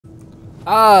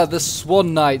Ah, the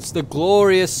Swan Knights, the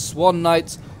glorious Swan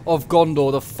Knights of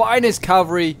Gondor, the finest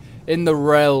cavalry in the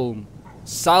realm,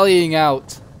 sallying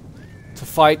out to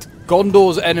fight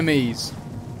Gondor's enemies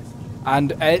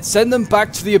and send them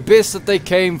back to the abyss that they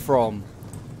came from.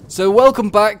 So welcome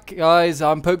back, guys.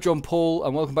 I'm PopeJohnPaul,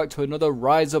 and welcome back to another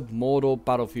Rise of Mordor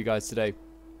battle for you guys today.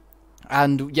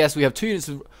 And yes, we have 2 units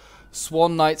of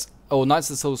Swan Knights, or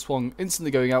Knights of the Silver Swan, instantly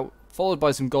going out, followed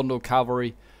by some Gondor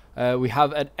cavalry. We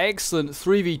have an excellent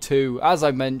 3v2, as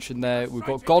I mentioned there. We've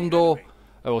got Gondor,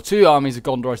 or 2 armies of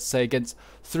Gondor, I should say, against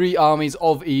 3 armies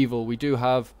of evil. We do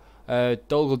have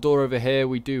Dol Guldur over here.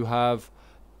 We do have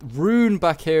Rune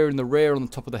back here in the rear on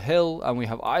the top of the hill, and we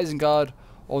have Isengard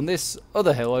on this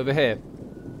other hill over here.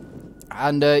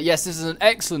 And yes, this is an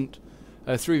excellent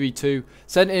 3v2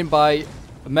 sent in by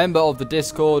a member of the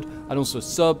Discord and also a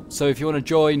sub. So if you want to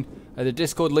join, the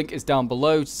Discord link is down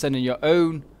below to send in your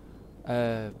own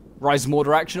Rise of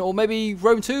Mordor action, or maybe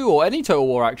Rome 2 or any Total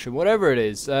War action, whatever it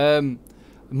is.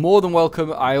 More than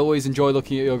welcome. I always enjoy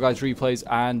looking at your guys' replays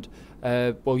and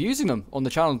well, using them on the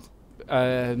channel.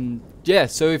 Yeah,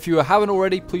 so if you haven't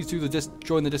already, please do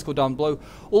join the Discord down below.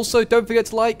 Also, don't forget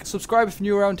to like, subscribe if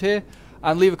you're new around here,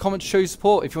 and leave a comment to show your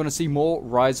support if you want to see more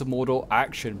Rise of Mordor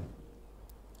action.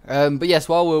 But yes,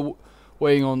 while we're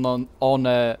waiting on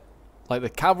like the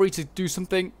cavalry to do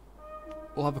something,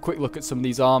 we'll have a quick look at some of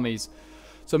these armies.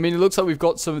 So I mean, it looks like we've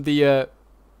got some of the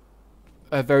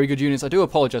very good units. I do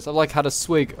apologize. I've like had a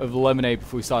swig of lemonade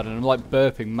before we started, and I'm like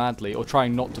burping madly or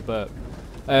trying not to burp.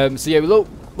 So yeah, we look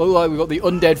like we've got the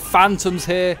undead phantoms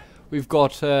here. We've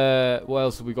got what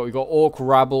else have we got? We've got Orc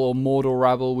Rabble or Mordor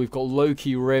Rabble. We've got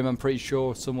Loki Rim, I'm pretty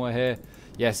sure, somewhere here.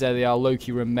 Yes, there they are,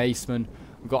 Loki Rim Macemen.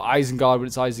 We've got Isengard with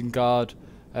its Isengard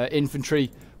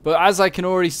infantry. But as I can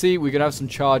already see, we're going to have some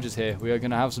charges here. We are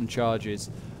going to have some charges.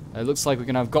 It looks like we're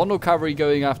going to have Gondor cavalry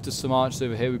going after some archers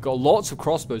over here. We've got lots of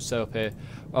crossbows set up here.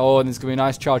 Oh, and there's going to be a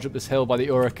nice charge up this hill by the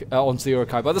onto the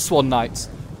Uruk-hai, by the Swan Knights,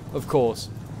 of course.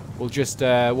 We'll just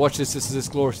watch this as this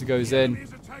gloriously goes in.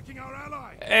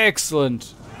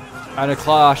 Excellent. And a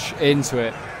clash into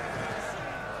it.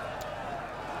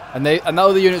 And that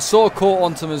other unit sort of caught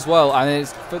onto them as well, and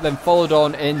it's then followed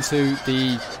on into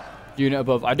the unit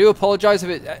above. I do apologise if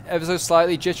it's ever so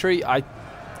slightly jittery. I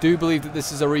do believe that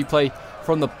this is a replay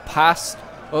from the past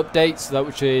update, so that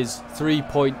which is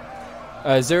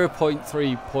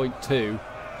 0.3.2,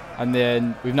 and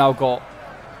then we've now got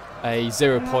a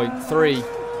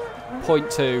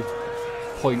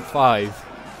 0.3.2.5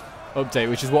 update,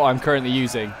 which is what I'm currently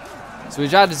using. So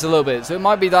we've added a little bit, so it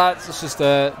might be that it's just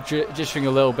jittering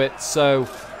a little bit, so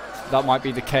that might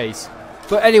be the case.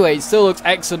 But anyway, it still looks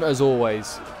excellent as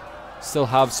always. Still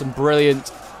have some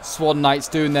brilliant Swan Knights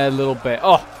doing their little bit.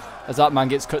 Oh, as that man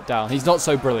gets cut down. He's not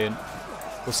so brilliant.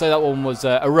 We'll say that one was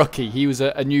a rookie. He was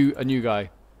a new guy.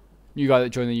 New guy that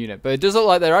joined the unit. But it does look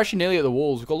like they're actually nearly at the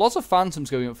walls. We've got lots of phantoms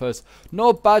going up first. Not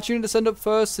a bad unit to send up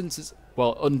first, since it's,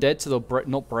 well, undead, so they'll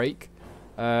not break.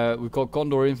 We've got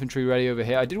Gondor infantry ready over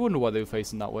here. I did wonder why they were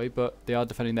facing that way, but they are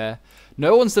defending there.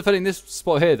 No one's defending this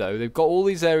spot here, though. They've got all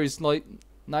these areas like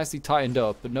nicely tightened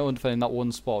up, but no one defending that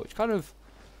one spot, which kind of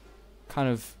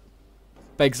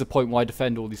begs the point why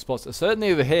defend all these spots.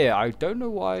 Certainly over here, I don't know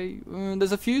why.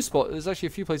 There's a few spots. There's actually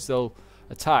a few places they'll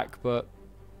attack, but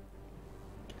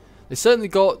they certainly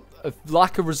got a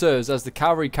lack of reserves as the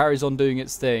cavalry carries on doing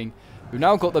its thing. We've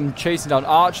now got them chasing down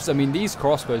archers. I mean, these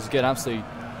crossbows are getting absolutely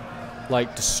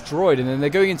like destroyed, and then they're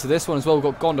going into this one as well. We've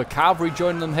got Gondor cavalry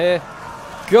joining them here.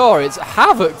 God, it's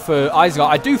havoc for Isengard.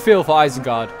 I do feel for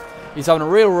Isengard. He's having a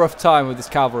real rough time with this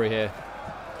cavalry here.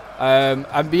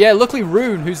 And yeah, luckily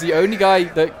Rune, who's the only guy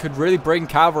that could really bring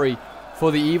cavalry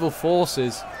for the evil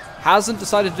forces, hasn't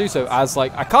decided to do so. As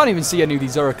like, I can't even see any of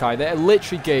these Uruk-hai. They're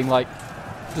literally getting like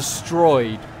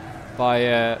destroyed by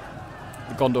the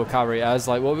Gondor cavalry. As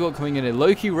like, what have we got coming in here?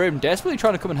 Loki Rim desperately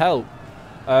trying to come and help.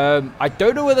 I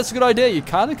don't know whether that's a good idea. You're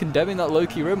kind of condemning that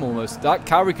Loki Rim almost. That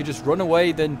cavalry could just run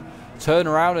away, then turn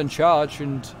around and charge,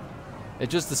 and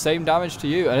it's just the same damage to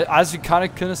you. And as you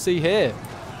kind of see here,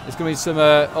 it's going to be some,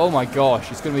 oh my gosh,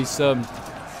 it's going to be some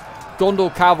Gondor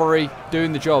cavalry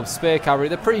doing the job. Spear cavalry,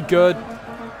 they're pretty good.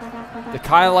 They're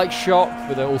kind of like shock,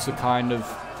 but they're also kind of,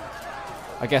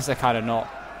 I guess they're kind of not.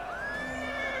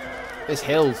 This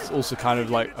hill's also kind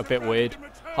of like a bit weird.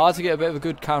 Hard to get a bit of a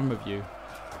good camera view.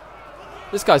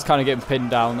 This guy's kind of getting pinned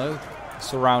down though,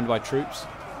 surrounded by troops.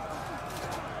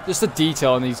 Just the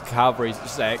detail on these cavalry is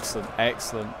just excellent,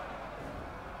 excellent.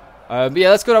 But yeah,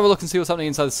 let's go and have a look and see what's happening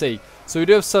inside the sea. So we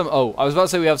do have some, oh, I was about to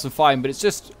say we have some fighting, but it's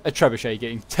just a trebuchet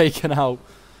getting taken out.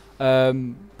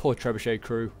 Poor trebuchet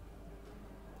crew.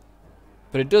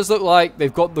 But it does look like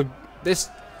they've got this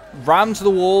rammed to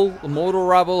the wall. The Mordor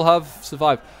rabble have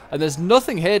survived. And there's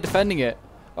nothing here defending it.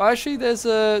 Oh, actually, there is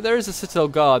a Citadel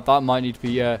Guard. That might need to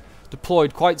be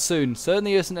deployed quite soon.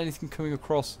 Certainly isn't anything coming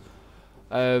across,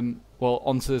 well,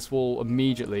 onto this wall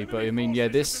immediately. But, I mean, yeah,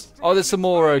 this... Oh, there's some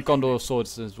more Gondor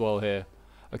swords as well here.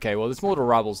 Okay, well, this Mordor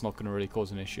rabble's not going to really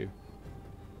cause an issue.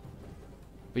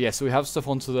 But, yeah, so we have stuff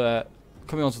onto the...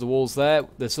 Coming onto the walls there.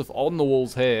 There's stuff on the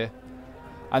walls here.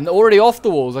 And already off the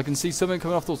walls. I can see something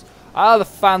coming off the walls. Ah, the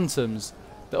phantoms.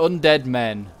 The undead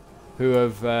men. Who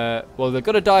have... well, they're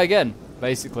going to die again,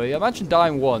 basically. Imagine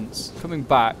dying once. Coming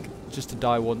back just to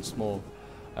die once more.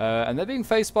 And they're being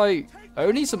faced by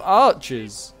only some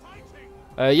archers.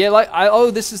 Yeah, like...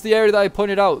 oh, this is the area that I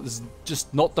pointed out. It's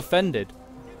just not defended.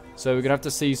 So we're going to have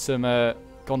to see some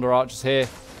Gondor archers here.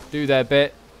 Do their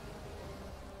bit.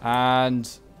 And...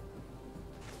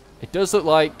 It does look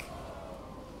like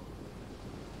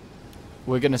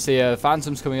we're going to see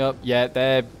phantoms coming up. Yeah,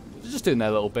 they're just doing their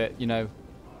little bit, you know.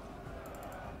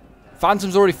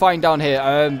 Phantoms already fighting down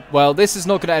here. Well, this is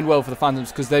not going to end well for the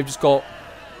phantoms because they've just got...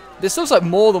 This looks like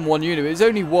more than one unit. It's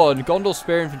only one. Gondor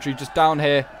Spear Infantry just down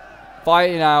here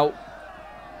fighting out.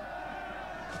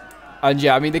 And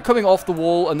yeah, I mean, they're coming off the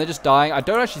wall and they're just dying. I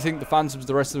don't actually think the phantoms,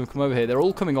 the rest of them, come over here. They're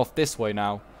all coming off this way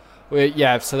now.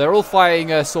 Yeah, so they're all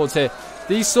fighting swords here.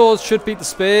 These swords should beat the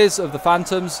spears of the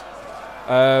phantoms.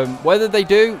 Whether they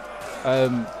do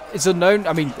is unknown.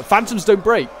 I mean, the phantoms don't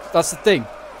break. That's the thing.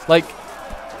 Like,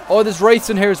 oh, there's wraiths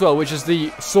in here as well, which is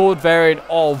the sword variant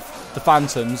of the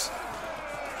phantoms.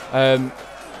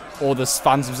 Or the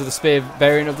phantoms of the spear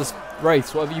variant of the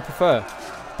wraiths, whatever you prefer.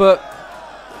 But,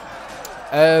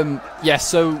 yeah,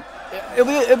 so...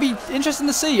 It'll be interesting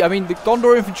to see. I mean, the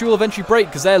Gondor infantry will eventually break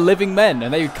because they're living men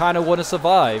and they kind of want to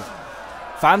survive.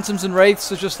 Phantoms and wraiths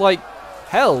are just like,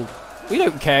 hell, we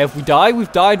don't care if we die.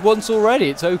 We've died once already.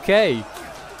 It's okay.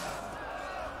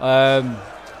 But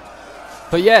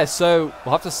yeah, so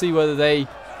we'll have to see whether they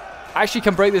actually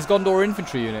can break this Gondor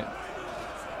infantry unit.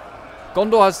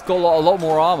 Gondor has got a lot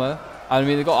more armor. I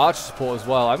mean, they've got archer support as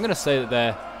well. I'm going to say that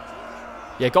they're...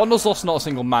 Yeah, Gondor's lost not a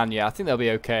single man yet. I think they'll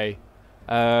be okay.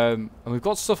 And we've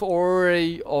got stuff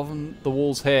already on the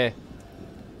walls here.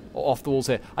 Or off the walls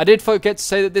here. I did forget to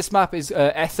say that this map is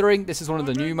Ethering. This is one of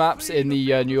the new maps in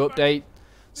the new update.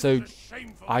 So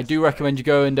I do recommend you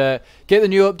go and get the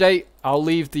new update. I'll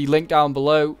leave the link down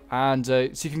below. And so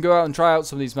you can go out and try out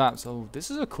some of these maps. Oh,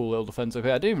 this is a cool little defense up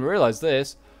here. I didn't even realize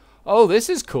this. Oh, this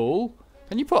is cool.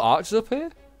 Can you put archers up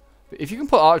here? If you can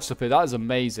put archers up here, that is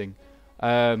amazing.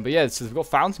 But yeah, so we've got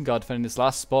Fountain Guard defending this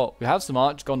last spot. We have some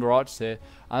Gondor archers here.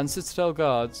 And Citadel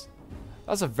Guards.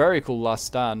 That's a very cool last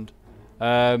stand.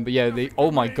 But yeah,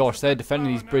 oh my gosh, they're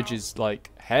defending these bridges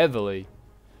like heavily.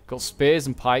 Got spears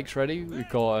and pikes ready. We've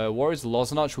got Warriors of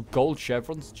Lozanarch with gold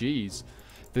chevrons. Jeez.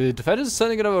 The defenders are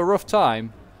certainly going to have a rough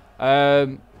time.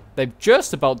 They've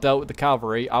just about dealt with the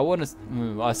cavalry.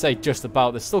 I say just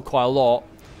about. There's still quite a lot.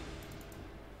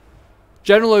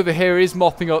 General over here is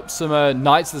mopping up some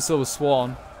Knights of the Silver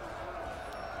Swan.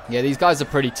 Yeah, these guys are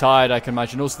pretty tired, I can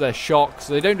imagine. Also, they're shocked,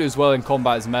 so they don't do as well in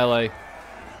combat as melee.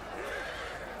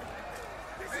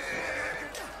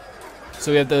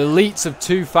 So we have the elites of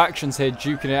two factions here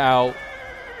duking it out.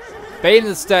 Bane of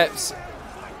the Steppes,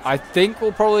 I think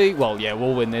will probably... Well, yeah,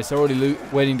 we'll win this. They're already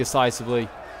winning decisively.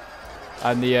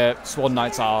 And the Swan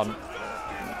Knights aren't.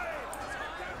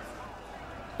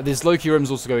 This Loki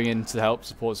room's also going in to help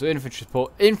support. So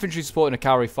infantry support in a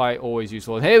cavalry fight, always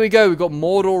useful. And here we go. We've got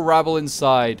Mordor rabble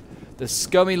inside. The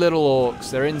scummy little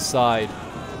orcs. They're inside.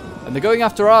 And they're going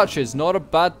after archers. Not a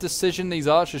bad decision. These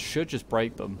archers should just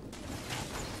break them.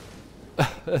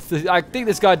 I think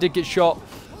this guy did get shot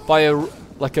by a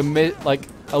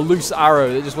loose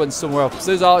arrow that just went somewhere else.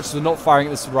 So those archers are not firing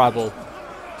at this rabble.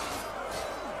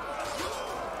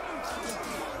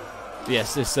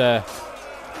 Yes,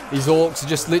 these orcs are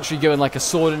just literally going like a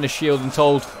sword and a shield and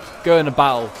told, go in a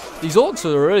battle. These orcs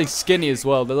are really skinny as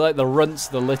well. They're like the runts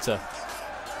of the litter.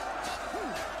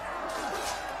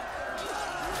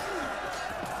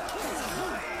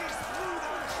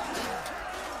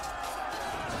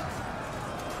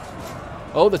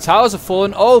 Oh, the towers have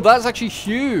fallen. Oh, that's actually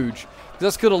huge.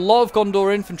 That's got a lot of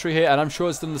Gondor infantry here, and I'm sure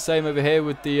it's done the same over here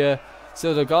with the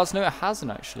Citadel Guards. No, it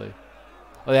hasn't actually.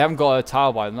 Oh, they haven't got a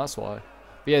tower by them, that's why.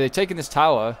 But yeah, they've taken this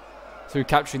tower through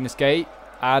capturing this gate,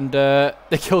 and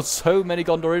they killed so many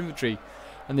Gondor infantry,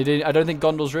 and they didn't. I don't think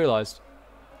Gondor's realised.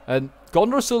 And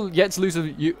Gondor still yet to lose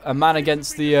a man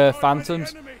against the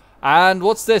Phantoms. And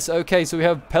what's this? Okay, so we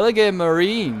have Pelargir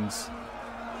Marines.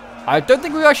 I don't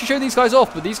think we've actually shown these guys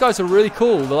off, but these guys are really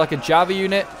cool. They're like a Java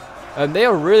unit, and they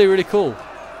are really, really cool.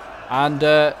 And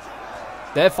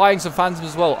They're fighting some Phantoms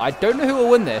as well. I don't know who will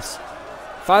win this.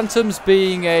 Phantoms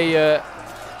being a...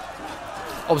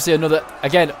 obviously another,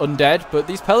 again, undead. But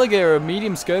these Pelargir are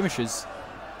medium skirmishers.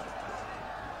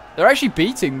 They're actually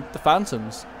beating the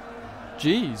Phantoms.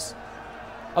 Jeez.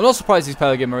 I'm not surprised these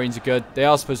Pelargir Marines are good. They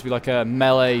are supposed to be like a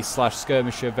melee /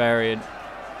 skirmisher variant.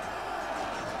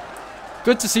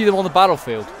 Good to see them on the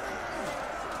battlefield.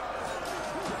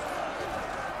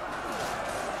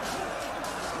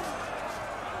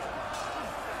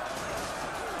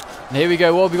 And here we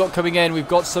go. What have we got coming in? We've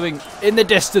got something in the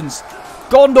distance.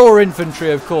 Gondor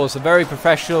infantry, of course. A very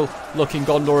professional looking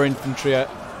Gondor infantry.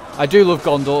 I do love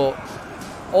Gondor.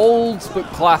 Old but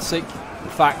classic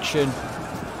faction.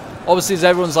 Obviously, as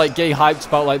everyone's like getting hyped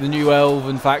about like the new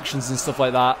elven factions and stuff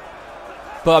like that.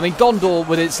 But I mean, Gondor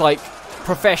with its like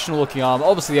professional looking armor.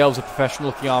 Obviously, the elves are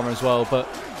professional looking armor as well. But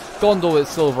Gondor with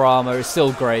silver armor is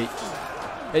still great.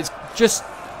 It's just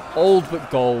old but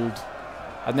gold.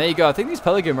 And there you go. I think these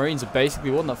Pelargir Marines have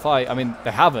basically won that fight. I mean, they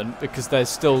haven't because there's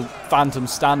still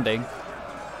Phantoms standing.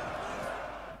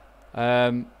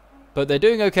 But they're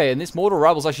doing okay. And this Mordor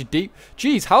rabble's actually deep.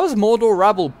 Jeez, how is Mordor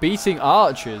rabble beating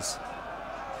archers?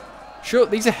 Sure,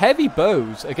 these are heavy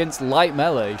bows against light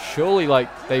melee. Surely, like,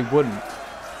 they wouldn't.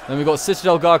 Then we've got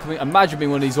Citadel Guard coming. Imagine being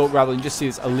one of these Orc rabble and just see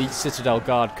this elite Citadel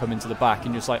Guard come into the back.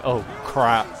 And you're just like, oh,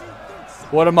 crap.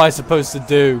 What am I supposed to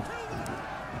do?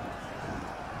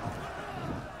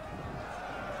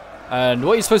 And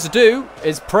what you're supposed to do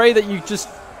is pray that you just,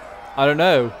 I don't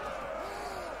know,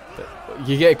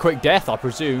 you get a quick death, I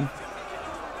presume.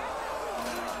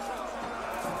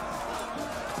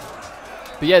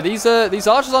 But yeah, these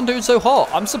archers aren't doing so hot.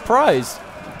 I'm surprised.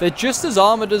 They're just as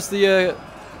armored as the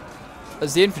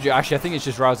infantry. Actually, I think it's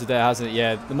just routed there, hasn't it?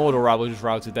 Yeah, the Mordor rabble just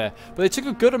routed there. But they took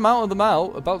a good amount of them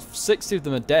out. About 60 of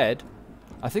them are dead.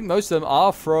 I think most of them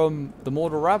are from the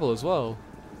Mordor rabble as well.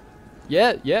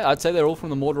 Yeah, I'd say they're all from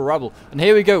the Mordor rabble. And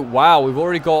here we go. Wow, we've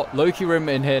already got Loki Rim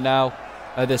in here now.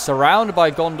 They're surrounded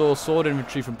by Gondor sword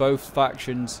infantry from both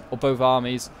factions, or both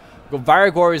armies. We've got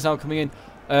Varag warriors now coming in.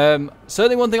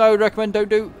 Certainly one thing I would recommend, don't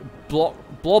do,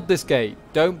 blob this gate.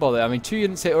 Don't bother. I mean, 2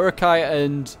 units here, Uruk-hai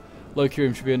and Loki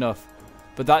Rim should be enough.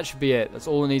 But that should be it. That's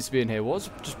all that needs to be in here. What's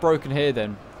just broken here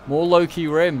then? More Loki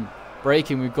Rim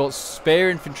breaking. We've got spear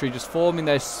infantry just forming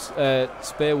their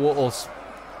spear wall, or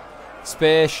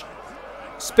spear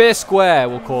square,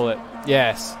 we'll call it.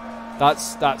 Yes,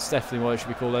 that's definitely what it should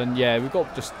be called. And yeah, we've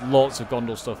got just lots of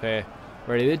Gondor stuff here.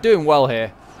 Ready, they're doing well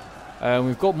here.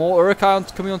 We've got more Uruk-hai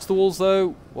coming onto the walls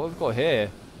though. What have we got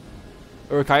here?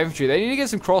 Uruk-hai infantry. They need to get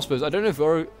some crossbows. I don't know if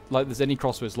there's any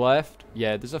crossbows left.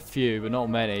 Yeah, there's a few, but not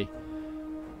many.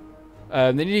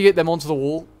 They need to get them onto the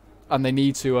wall, and they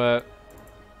need to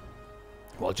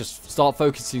well, just start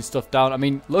focusing stuff down. I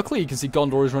mean, luckily you can see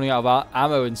Gondor is running out of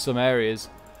ammo in some areas.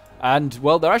 And,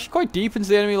 well, they're actually quite deep into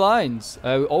the enemy lines.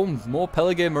 Oh, more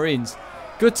Pelargir Marines.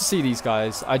 Good to see these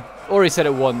guys. I already said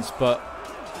it once, but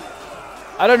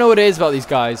I don't know what it is about these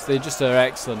guys. They just are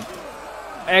excellent.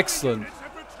 Excellent.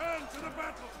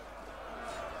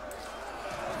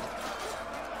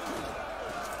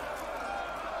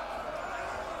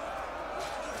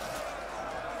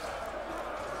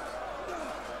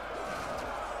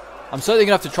 I'm certainly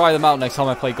going to have to try them out next time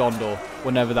I play Gondor,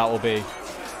 whenever that will be.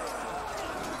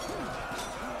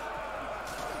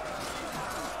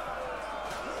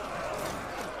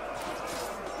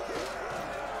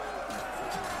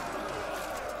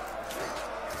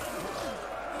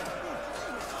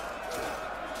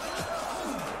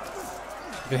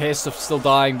 You can hear stuff still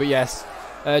dying, but yes.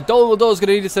 Dol Guldor's going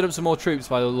to need to set up some more troops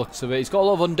by the looks of it. He's got a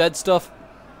lot of undead stuff.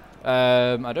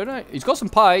 I don't know. He's got some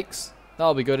pikes.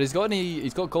 That'll be good. He's got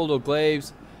Goldor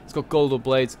glaives. He's got Goldor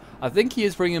blades. I think he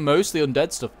is bringing mostly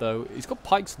undead stuff, though. He's got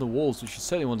pikes on the walls, which you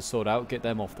certainly want to sort out. Get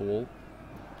them off the wall.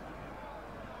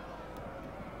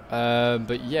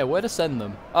 But yeah, where to send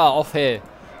them? Ah, off here.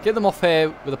 Get them off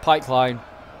here with a pike line.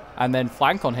 And then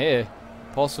flank on here.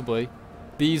 Possibly.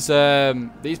 These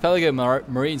Pelargir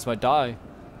Marines might die.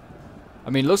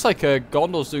 I mean, it looks like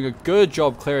Gondor's doing a good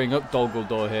job clearing up Dol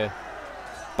Guldur here.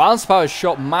 Balance power is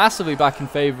shot massively back in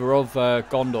favor of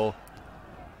Gondor.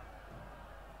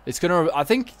 It's gonna. I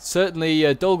think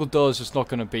certainly Dol Guldur is just not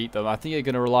gonna beat them. I think they're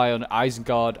gonna rely on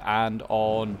Isengard and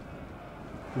on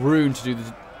Rune to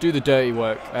do the dirty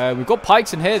work. We've got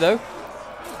pikes in here though.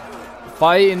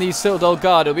 Fighting these Citadel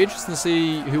Guard. It'll be interesting to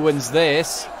see who wins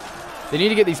this. They need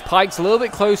to get these pikes a little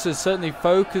bit closer. Certainly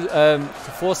focus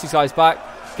to force these guys back.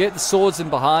 Get the swords in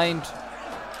behind.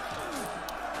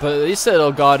 But this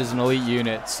Citadel Guard is an elite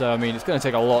unit, so I mean it's going to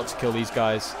take a lot to kill these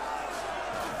guys.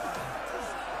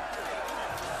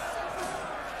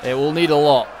 It will need a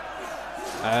lot.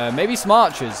 Maybe some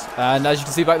archers. And as you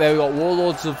can see back there, we've got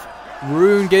Warlords of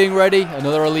Rune getting ready.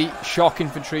 Another elite shock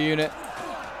infantry unit.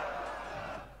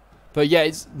 But yeah,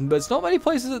 there's not many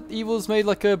places that Evil's made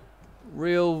like a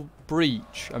real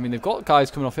breach. I mean, they've got guys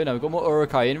coming off here now. We've got more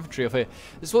Uruk-hai infantry off here.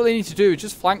 This is what they need to do.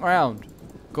 Just flank around.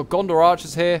 Got Gondor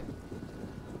archers here.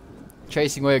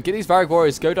 Chasing away. Get these Varag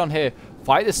warriors. Go down here.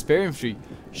 Fight the spear infantry.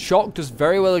 Shock does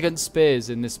very well against spears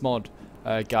in this mod,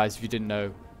 guys, if you didn't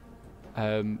know.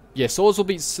 Yeah, swords will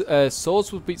beat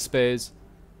spears.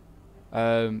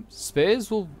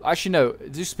 Spears will... Actually, no.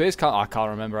 Do spears count? I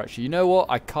can't remember, actually. You know what?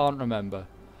 I can't remember.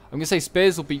 I'm going to say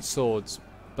spears will beat swords,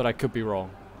 but I could be wrong.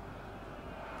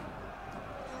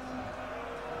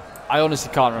 I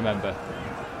honestly can't remember.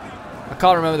 I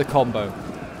can't remember the combo.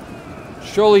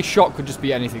 Surely shock could just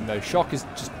be anything, though. Shock is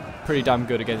just pretty damn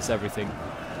good against everything.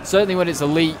 Certainly when it's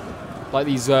elite, like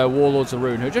these Warlords of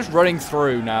Rune, who are just running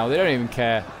through now. They don't even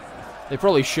care. They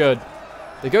probably should.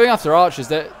 They're going after archers.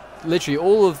 They're literally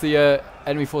all of the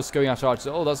enemy forces going after archers.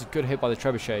 Oh, that's a good hit by the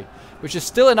trebuchet, which is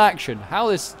still in action. How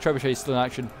this trebuchet is still in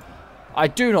action, I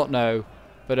do not know.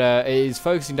 But it is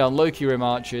focusing down Loki Rim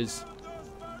archers.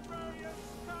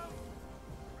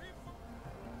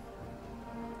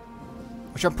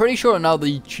 Which I'm pretty sure are now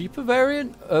the cheaper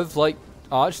variant of like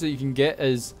archers that you can get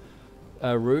as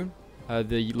Rune,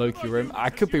 the Loki Rim. I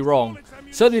could be wrong.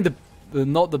 Certainly the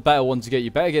not the better ones to get.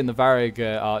 You better get in the Varag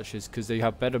archers because they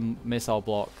have better missile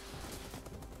block.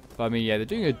 But I mean, yeah,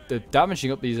 they're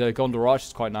damaging up these Gondor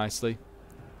archers quite nicely.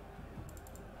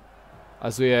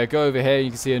 As we go over here, you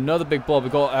can see another big blob.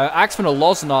 We've got Axeman of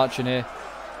Lozan Arch in here.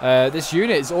 This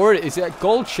unit it's at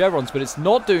gold chevrons, but it's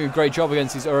not doing a great job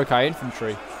against these Uruk-hai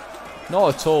infantry.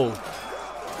 Not at all.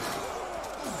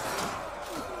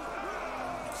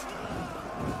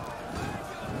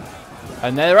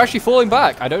 And they're actually falling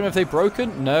back. I don't know if they've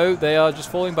broken. No, they are just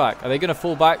falling back. Are they going to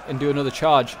fall back and do another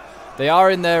charge? They are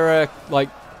in their, like,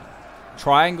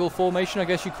 triangle formation, I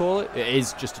guess you call it. It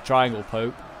is just a triangle,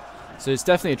 Pope. So it's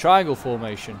definitely a triangle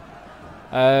formation.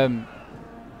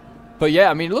 But yeah,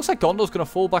 I mean, it looks like Gondor's going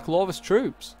to fall back a lot of his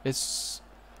troops. It's...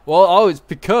 Well, oh, it's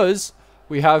because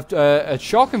we have a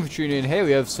shock infantry in here.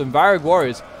 We have some Varag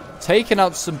warriors taking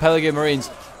out some Pelargir Marines.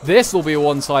 This will be a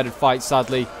one-sided fight,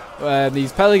 sadly.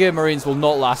 These Pelargir Marines will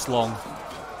not last long.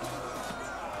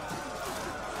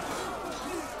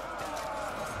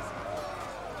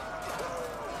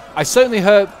 I certainly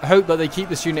hope that they keep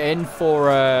this unit in for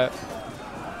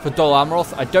Dol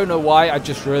Amroth. I don't know why. I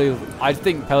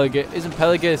think Pelargir... Isn't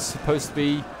Pelargir supposed to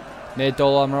be near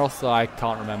Dol Amroth? I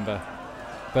can't remember.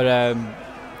 But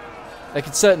they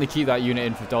could certainly keep that unit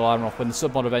in for Dol Amroth when the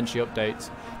submod eventually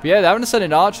updates. But yeah, they're having to send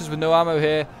in archers with no ammo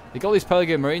here. They got these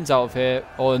Pelargir Marines out of here.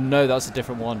 Oh no, that's a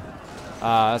different one.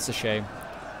 That's a shame.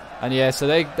 And yeah, so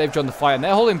they've joined the fight and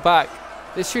they're holding back.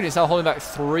 This unit's now holding back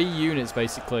 3 units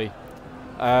basically.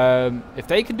 If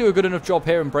they can do a good enough job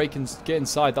here and get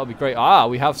inside, that'll be great.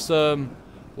 We have some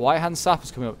White Hand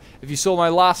Sappers coming up. If you saw my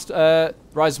last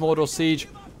Rise of Mordor siege,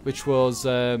 which was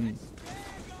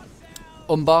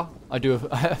Umbar, how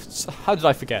did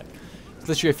I forget? It's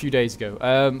literally a few days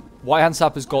ago. White Hand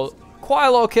Sappers got quite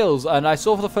a lot of kills, and I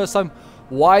saw for the first time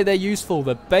why they're useful.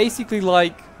 They're basically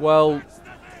like, well,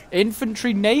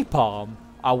 infantry napalm,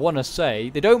 I want to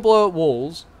say. They don't blow up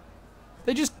walls.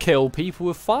 They just kill people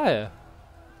with fire.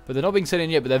 But they're not being sent in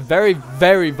yet, but they're very,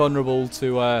 very vulnerable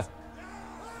to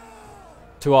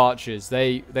archers.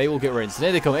 They will get rinsed. And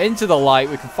here they come into the light.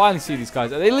 We can finally see these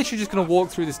guys. Are they literally just going to walk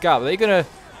through this gap? Are they going to...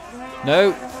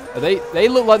 No. They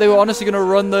look like they were honestly going to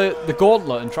run the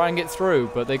gauntlet and try and get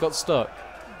through, but they got stuck.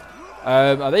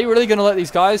 Are they really going to let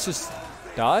these guys just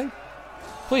die?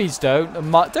 Please don't.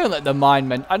 Don't let the mine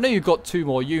men... I know you've got 2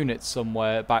 more units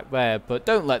somewhere back there, but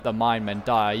don't let the mine men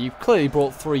die. You've clearly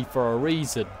brought 3 for a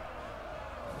reason.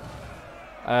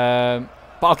 But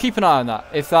I'll keep an eye on that.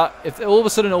 If all of a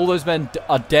sudden all those men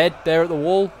are dead there at the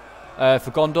wall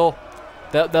for Gondor,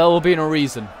 there will be no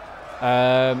reason.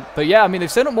 But yeah, I mean, they've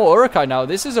sent up more Uruk-hai now.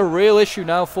 This is a real issue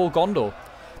now for Gondor.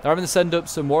 They're having to send up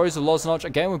some warriors of Lozan Arch,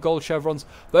 again with gold chevrons.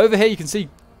 But over here you can see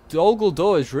Dol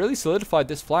Guldur has really solidified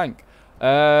this flank.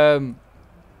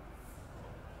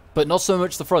 But not so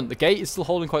much the front. The gate is still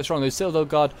holding quite strong. Those Citadel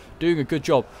Guard doing a good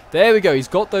job. There we go. He's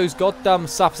got those goddamn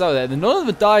sappers out there. And none of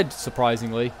them died,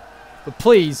 surprisingly. But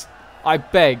please, I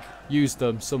beg, use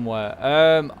them somewhere.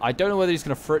 I don't know whether he's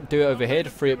going to do it over here to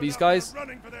free up these guys.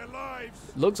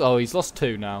 Oh, he's lost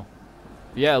 2 now.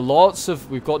 Yeah,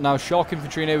 we've got now shock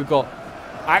infantry in here. We've got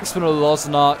Axeman of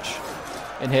Lozan Arch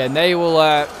in here. And they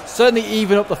will certainly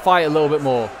even up the fight a little bit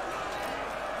more.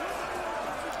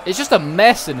 It's just a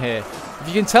mess in here. If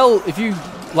you can tell, if you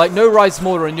like know Rise of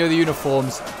Mordor and you know the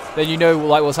uniforms, then you know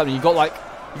like what's happening. You've got like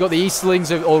You've got the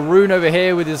Easterlings or Rune over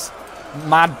here with his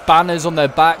mad banners on their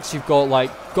backs. You've got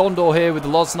like Gondor here with the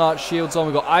Losnarch shields on.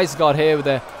 We've got Isengard here with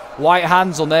their white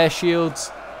hands on their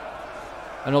shields.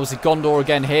 And obviously Gondor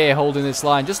again here holding this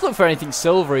line. Just look for anything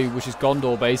silvery, which is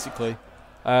Gondor basically.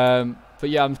 But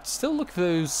yeah, I'm still looking for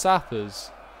those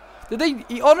sappers.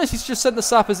 He honestly just sent the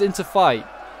sappers into fight.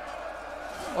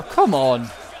 Oh, come on.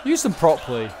 Use them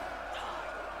properly.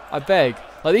 I beg.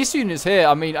 Like these units here,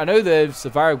 I mean, I know there's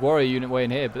a Varag warrior unit way in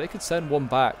here, but they could send one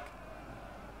back.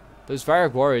 Those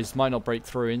Varag warriors might not break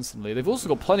through instantly. They've also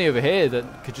got plenty over here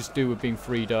that could just do with being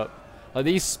freed up. Like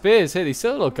these spears here, these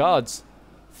Citadel guards,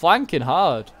 flanking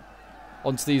hard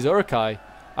onto these Uruk-hai.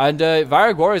 And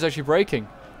Varag warriors actually breaking.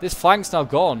 This flank's now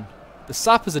gone. The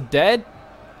sappers are dead.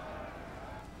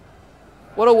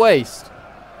 What a waste.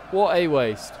 What a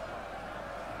waste.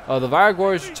 Oh, the Varag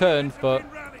warriors returned, but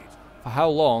for how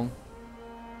long?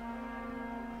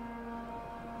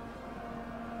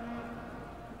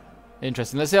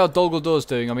 Interesting. Let's see how Dol Guldur's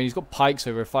doing. I mean, he's got pikes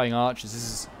over fighting archers. This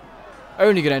is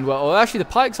only going to end well. Oh, actually, the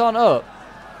pikes aren't up.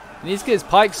 He needs to get his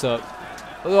pikes up.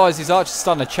 Otherwise, these archers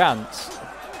stand a chance.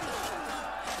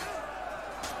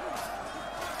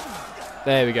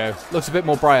 There we go. Looks a bit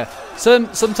more brighter.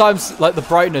 Sometimes, like, the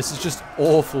brightness is just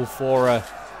awful for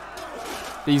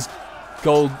these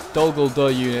Dol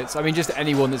Guldur units. I mean, just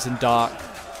anyone that's in dark.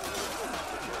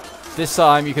 This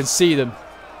time, you can see them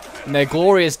in their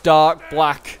glorious dark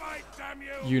black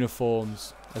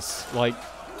uniforms as like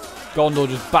Gondor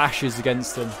just bashes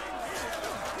against them.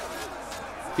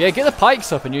 Yeah, get the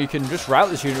pikes up and you can just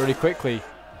rout this unit really quickly,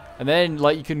 and then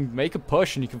like you can make a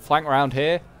push and you can flank around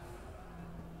here.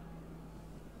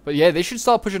 But yeah, they should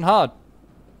start pushing hard.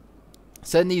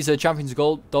 Send these champions of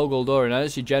Dol Guldur in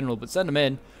as your general, but send them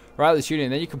in, rout this unit,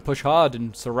 and then you can push hard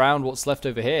and surround what's left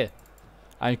over here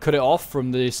and cut it off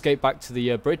from the escape back to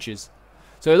the bridges.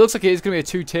 So it looks like it is going to be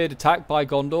a two-tiered attack by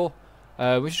Gondor.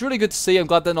 Which is really good to see. I'm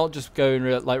glad they're not just going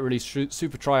like really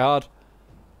super try hard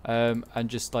and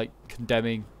just like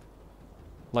condemning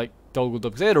like Dol Guldur,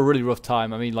 because they had a really rough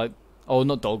time. I mean, like, oh,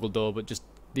 not Dol Guldur, but just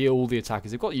all the attackers.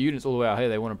 They've got units all the way out here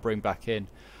they want to bring back in.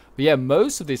 But yeah,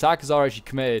 most of the attackers are actually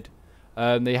committed.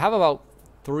 They have about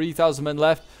 3,000 men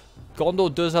left.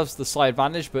 Gondor does have the slight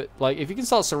advantage, but like if you can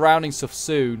start surrounding stuff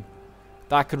soon,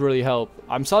 that could really help.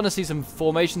 I'm starting to see some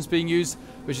formations being used,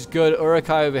 which is good.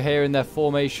 Uruk-hai over here in their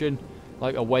formation.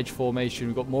 Like a wedge formation.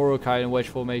 We've got more Uruk-hai in a wedge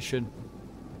formation.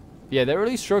 Yeah, they're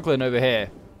really struggling over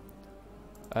here.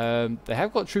 They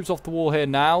have got troops off the wall here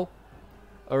now.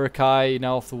 Uruk-hai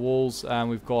now off the walls. And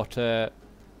we've got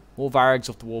more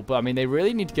Varags off the wall. But I mean, they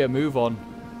really need to get a move on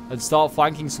and start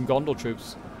flanking some Gondor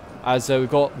troops. As we've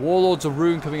got Warlords of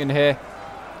Rune coming in here.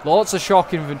 Lots of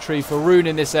shock infantry for Rune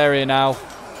in this area now.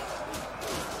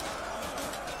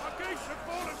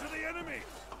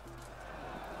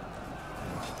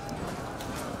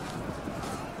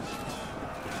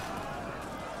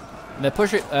 And they're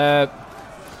pushing.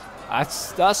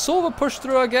 That's sort of a push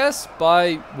through, I guess,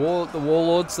 by the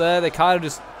Warlords there. They kind of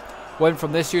just went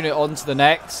from this unit on to the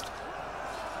next.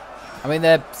 I mean,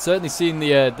 they're certainly seeing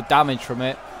the damage from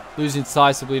it. Losing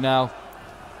decisively now.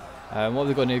 What have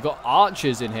they got in here? They've got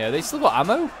archers in here. They still got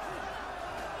ammo?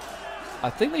 I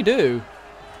think they do.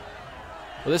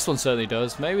 Well, this one certainly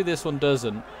does. Maybe this one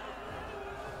doesn't.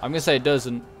 I'm going to say it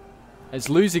doesn't. It's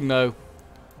losing, though.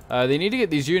 They need to get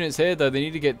these units here, though. They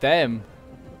need to get them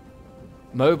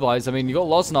mobilized. I mean, you've got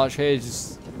Losnarch here.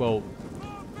 Just, well,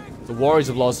 the warriors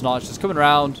of Losnarch just coming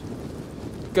around.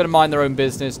 Going to mind their own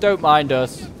business. Don't mind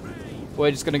us.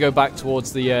 We're just going to go back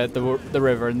towards the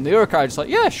river. And the Uruk-hai are just like,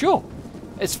 yeah, sure.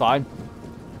 It's fine.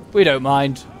 We don't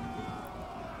mind.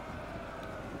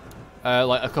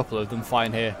 Like a couple of them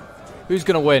fine here. Who's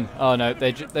going to win? Oh, no.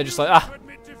 They're just like, ah,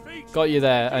 got you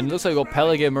there. And it looks like we've got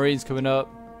Pelargir Marines coming up.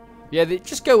 Yeah, they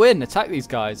just go in, attack these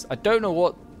guys. I don't know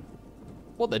what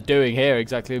they're doing here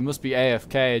exactly. It must be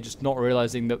AFK, just not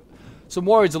realizing that some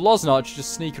warriors of Losnarch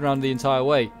just sneak around the entire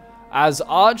way. As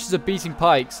archers are beating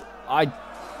pikes, I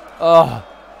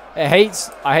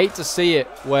hate to see it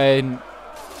when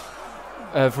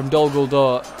from Dol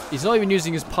Guldur, he's not even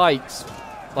using his pikes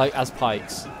like as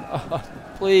pikes.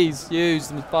 Please use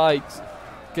them as pikes.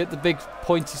 Get the big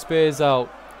pointy spears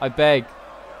out. I beg.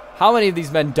 How many of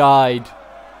these men died?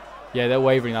 Yeah, they're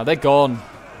wavering now. They're gone.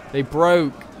 They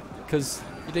broke because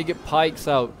you didn't get pikes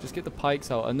out. Just get the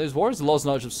pikes out. And those warriors of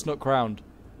Losnarch have snuck round.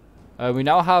 We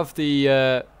now have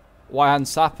the White Hand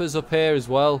Sappers up here as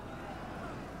well.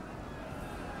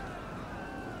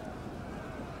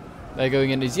 They're going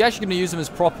in. Is he actually going to use them as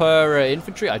proper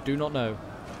infantry? I do not know.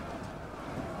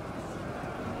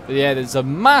 But yeah, there's a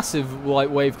massive like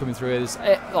wave coming through here. There's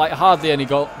like hardly any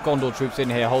Gondor troops in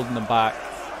here holding them back.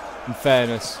 in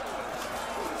fairness.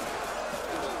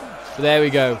 But there we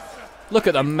go. Look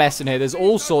at the mess in here. There's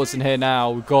all sorts in here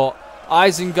now. We've got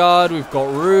Isengard, we've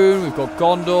got Rune, we've got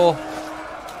Gondor.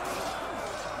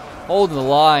 Holding the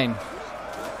line.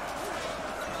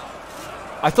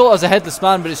 I thought I was a headless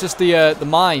man, but it's just the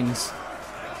mines.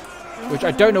 Which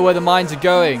I don't know where the mines are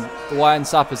going. The Wyan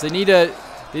Sappers. They need to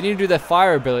do their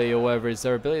fire ability or whatever is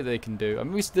their ability they can do. I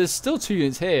mean, there's still 2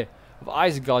 units here of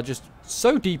Isengard just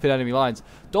so deep in enemy lines.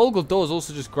 Dol Guldur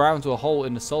also just ground to a halt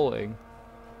in assaulting.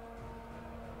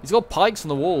 He's got pikes on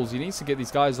the walls. He needs to get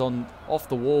these guys off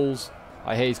the walls.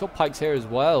 I hear he's got pikes here as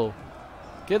well.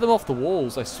 Get them off the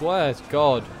walls, I swear to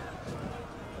God.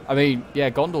 I mean, yeah,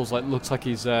 Gondor's looks like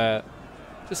he's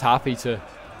just happy to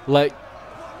let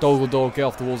Dol Guldur get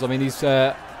off the walls. I mean, these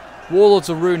Warlords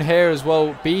of Rune here as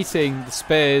well, beating the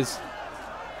spears,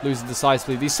 losing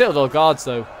decisively. These Citadel Guards,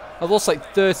 though, have lost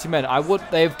like 30 men.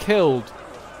 They have killed,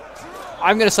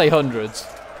 I'm going to say hundreds.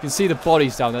 You can see the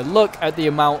bodies down there. Look at the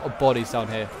amount of bodies down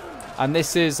here. And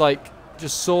this is like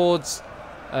just swords,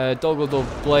 Dol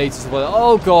Guldur blades as well.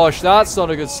 Oh gosh, that's not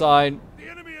a good sign.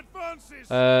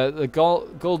 The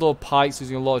Guldur pikes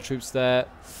using a lot of troops there.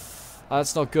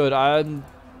 That's not good. I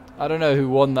don't know who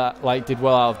won that, did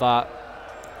well out of that.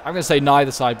 I'm going to say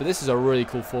neither side, but this is a really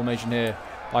cool formation here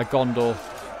by Gondor.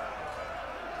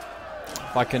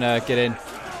 If I can get in.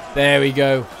 There we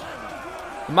go.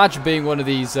 Imagine being one of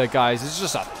these guys. It's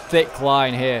just a thick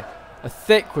line here. A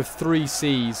thick with 3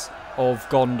 Cs of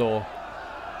Gondor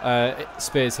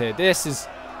spears here. It's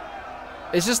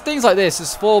just things like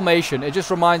this formation. It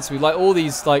just reminds me, all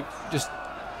these, just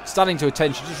standing to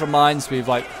attention, just reminds me of,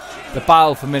 the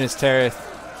battle for Minas Tirith.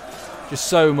 Just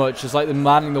so much. Just the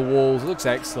manning the walls. It looks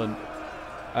excellent.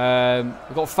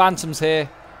 We've got phantoms here.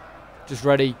 Just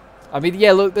ready. I mean,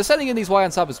 yeah, look, they're sending in these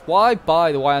Wyan Sappers. Why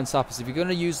buy the Wyan Sappers if you're going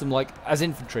to use them, as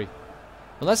infantry?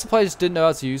 Unless the players didn't know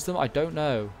how to use them, I don't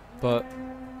know. But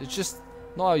it's just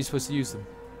not how you're supposed to use them.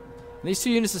 And these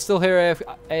 2 units are still here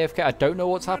AFK. I don't know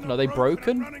what's happened. Are they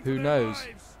broken? Who knows?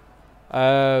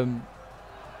 Does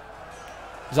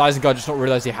Isengard just not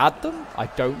realise he had them? I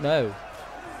don't know.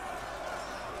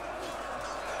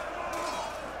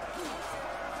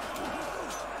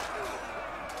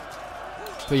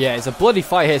 But yeah, it's a bloody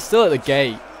fight here, still at the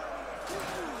gate.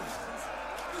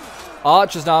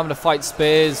 Archers now having to fight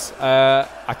spears.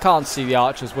 I can't see the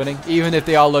archers winning, even if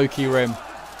they are low-key rim.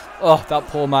 Oh, that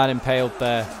poor man impaled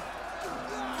there.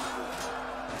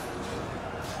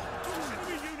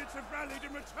 Enemy units have rallied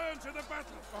and returned to the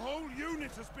battle. The whole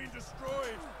unit has been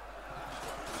destroyed.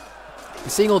 You're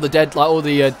seeing all the dead,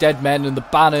 dead men, and the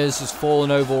banners just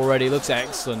fallen over already. Looks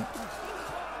excellent.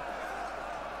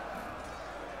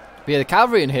 But yeah, the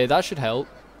cavalry in here, that should help.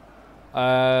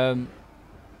 I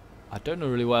don't know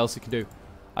really what else it can do.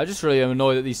 I just really am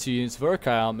annoyed that these 2 units of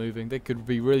Uruk-hai aren't moving. They could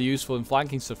be really useful in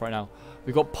flanking stuff right now.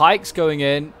 We've got pikes going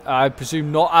in. I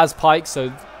presume not as pikes,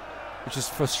 which is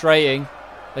frustrating.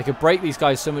 They could break these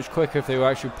guys so much quicker if they were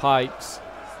actually pikes.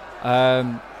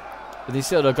 But these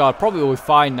Citadel Guard probably will be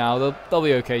fine now. They'll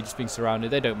be okay just being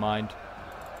surrounded. They don't mind.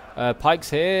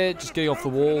 Pikes here, just getting off the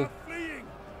wall.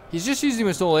 He's just using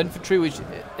his normal infantry, which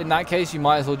in that case you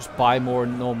might as well just buy more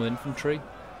normal infantry.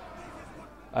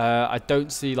 I don't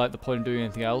see the point of doing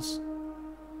anything else.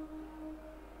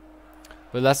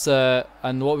 But let's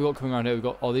and what we've got coming around here, we've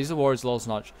got these are Warriors of Lost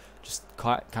Notch. Just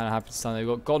kind of happy to stand there.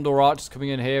 We've got Gondor Archers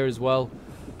coming in here as well,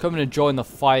 coming and join the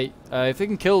fight. If they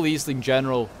can kill the Eastling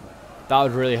General, that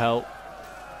would really help.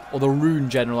 Or the Rune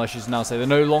General, I should now say. They're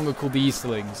no longer called the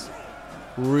Easterlings.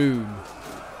 Rune.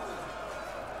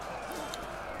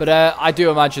 But I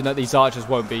do imagine that these archers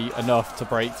won't be enough to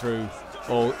break through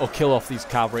or kill off these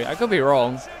cavalry. I could be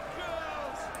wrong.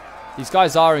 These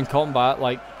guys are in combat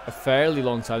a fairly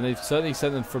long time. They've certainly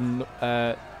sent them from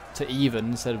to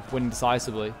even instead of winning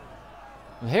decisively.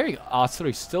 I'm hearing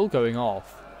artillery still going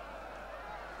off.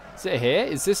 Is it here?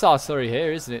 Is this artillery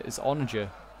here, isn't it? It's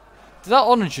Onager. Did that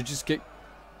Onager just get...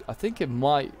 I think it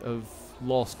might have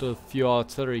lost a few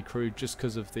artillery crew just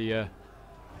because of the...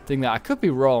 thing that I could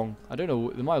be wrong. I don't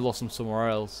know. They might have lost them somewhere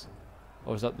else.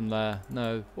 Or is that them there?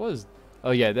 No. What is... Oh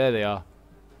yeah, there they are.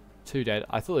 2 dead.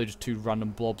 I thought they were just 2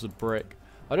 random blobs of brick.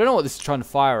 I don't know what this is trying to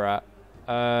fire at.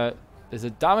 There's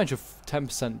a damage of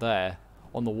 10% there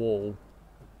on the wall.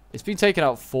 It's been taking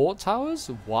out 4 towers?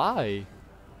 Why?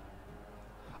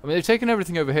 I mean, they've taken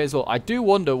everything over here as well. I do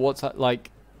wonder what's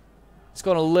it's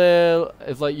gone a little...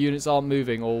 If units aren't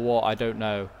moving or what, I don't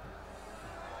know.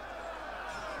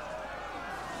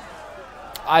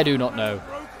 I do not know.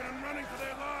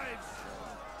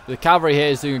 The cavalry here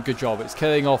is doing a good job. It's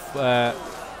killing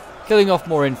off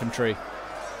more infantry,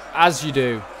 as you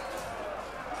do.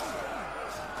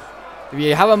 If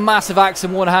you have a massive axe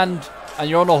in one hand and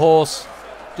you're on a horse,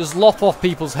 just lop off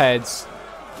people's heads.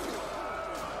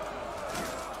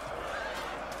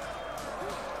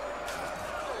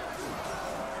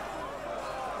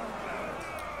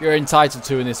 You're entitled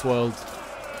to in this world.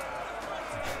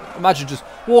 Imagine just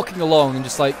walking along and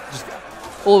just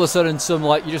all of a sudden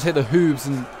you just hit the hooves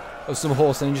of some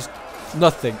horse and just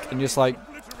nothing, and you're just like,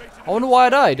 I wonder why I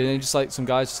died. And then just like some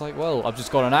guys just like, well, I've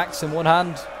just got an axe in one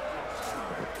hand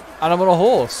and I'm on a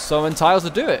horse, so I'm entitled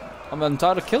to do it. I'm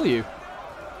entitled to kill you.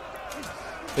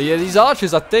 But yeah, these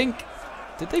archers, I think,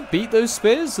 did they beat those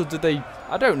spears or did they?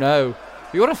 I don't know.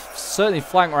 We want to certainly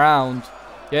flank round.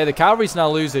 Yeah, the cavalry's now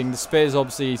losing. The spears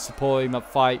obviously supporting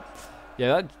that fight.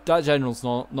 Yeah, that general's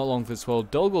not long for this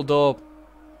world. Dol Guldur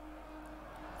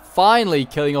finally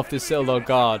killing off this Citadel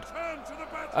Guard.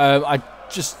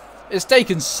 It's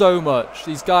taken so much.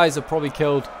 These guys have probably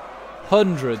killed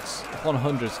hundreds upon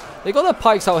hundreds. They got their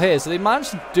pikes out here, so they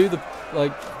managed to do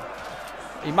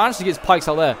he managed to get his pikes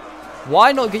out there.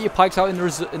 Why not get your pikes out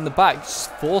in the back?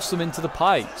 Just force them into the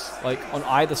pikes, like on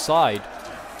either side.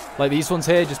 Like these ones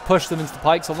here, just push them into the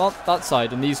pikes on that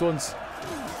side, and these ones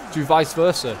do vice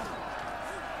versa.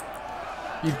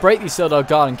 You break these Citadel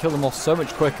Guard and kill them off so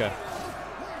much quicker.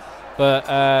 But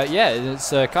yeah, it's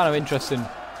kind of interesting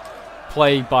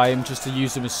play by him just to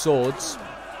use them as swords.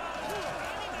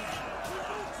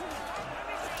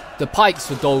 The pikes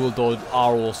for Dol Guldur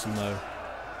are awesome though,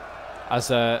 as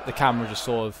the camera just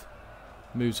sort of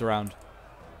moves around.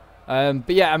 But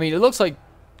yeah, I mean, it looks like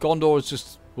Gondor is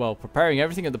just, well, preparing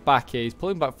everything at the back here. He's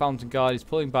pulling back Fountain Guard, he's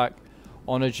pulling back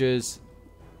Onagers.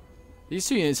 These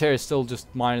two units here are still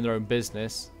just minding their own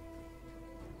business.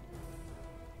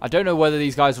 I don't know whether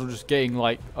these guys are just getting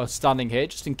like standing here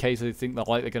just in case they think that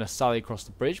they're going to sally across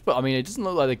the bridge. But I mean, it doesn't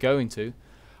look like they're going to.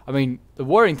 I mean, the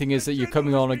worrying thing is that you're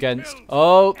coming on against...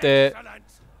 Oh, there.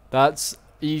 That's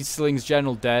Eastling's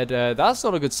general dead. That's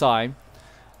not a good sign.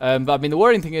 But I mean, the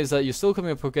worrying thing is that you're still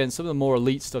coming up against some of the more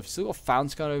elite stuff. You've still got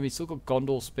Fountain Guard over you. You've still got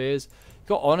Gondor Spears. You've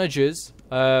got Onagers,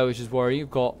 which is worrying.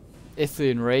 You've got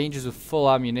Ithilien Rangers with full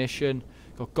ammunition.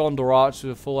 You've got Gondor Archers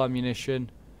with full ammunition.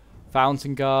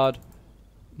 Fountain Guard.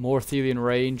 More Ithilien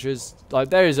Rangers. Like,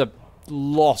 there is a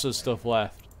lot of stuff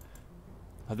left.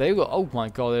 Have they got... Oh my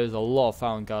god, there's a lot of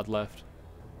Fountain Guard left.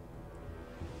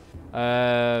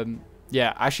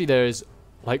 Yeah, actually there is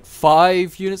like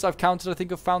 5 units I've counted, I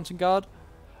think, of Fountain Guard.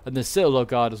 And the Citadel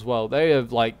Guard as well. They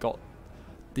have like got...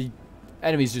 The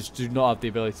enemies just do not have the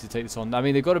ability to take this on. I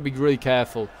mean, they've got to be really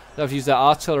careful. They have to use their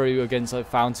artillery against like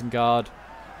Fountain Guard.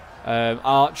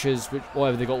 Archers,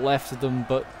 whatever they got left of them,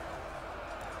 but...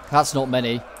 That's not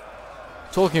many.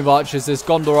 Talking of archers, there's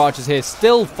Gondor archers here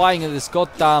still fighting at this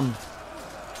goddamn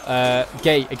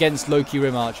gate against Loki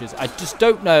Rim archers. I just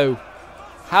don't know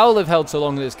how they've held so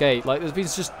long at this gate. Like, there's been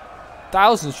just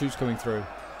thousands of troops coming through.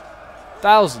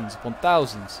 Thousands upon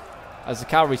thousands. As the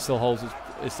cavalry still holds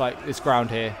its ground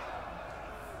here.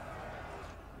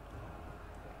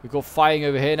 We've got fighting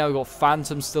over here now. We've got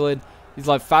Phantoms still in. These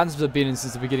like Phantoms have been in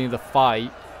since the beginning of the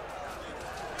fight.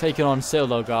 Taking on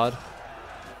Citadel Guard.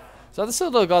 Is that the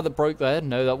Citadel Guard that broke there?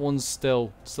 No, that one's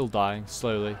still dying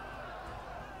slowly.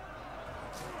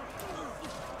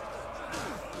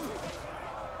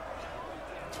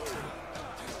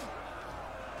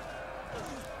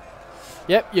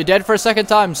 Yep, you're dead for a second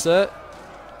time, sir.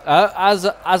 As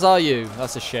are you.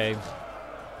 That's a shame.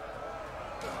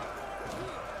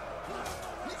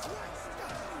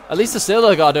 At least the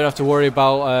Citadel Guard don't have to worry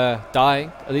about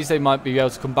dying. At least they might be able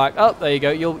to come back. Oh, there you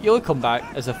go. You'll come back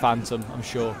as a Phantom, I'm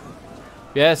sure.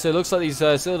 Yeah, so it looks like these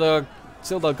Citadel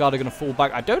Guard are going to fall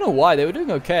back. I don't know why. They were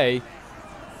doing okay.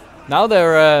 Now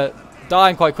they're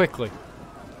dying quite quickly.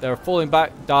 They're falling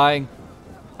back, dying.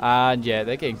 And yeah,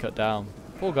 they're getting cut down.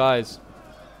 Poor guys.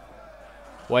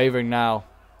 Wavering now.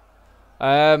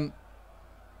 But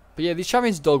yeah, these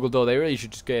champions of Dol Guldur, they really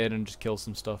should just get in and just kill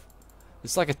some stuff.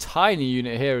 It's like a tiny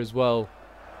unit here as well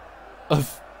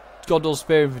of Gondor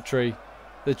Spear Infantry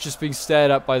that's just being stared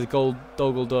at by the Dol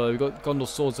Guldur. We've got Gondor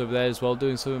Swords over there as well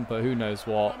doing something, but who knows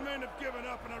what.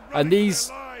 And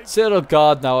these Citadel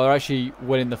Guard now are actually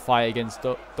winning the fight against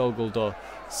Dol Guldur.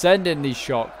 Send in these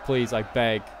shock, please, I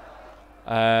beg.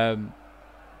 But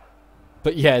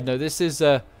yeah, no, this is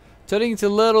turning into a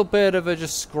little bit of a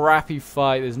just scrappy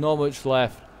fight. There's not much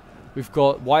left. We've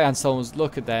got White Hand Solomons.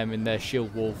 Look at them in their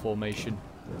shield wall formation.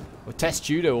 Or test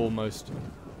judo almost.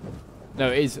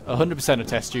 No, it is 100% a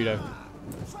test judo.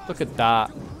 Look at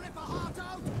that.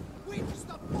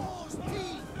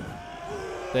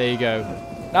 There you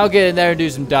go. Now get in there and do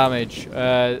some damage.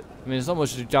 I mean, there's not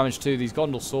much to do damage to. These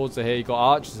Gondor Swords are here. You've got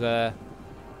archers there.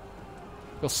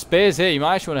 Got spears here. You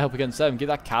might actually want to help against them. Get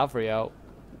that cavalry out.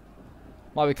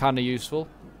 Might be kind of useful.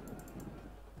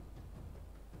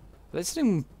 Are they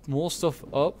sending more stuff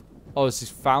up? Oh, it's this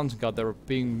fountain guard. They're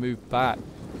being moved back.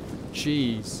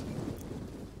 Jeez.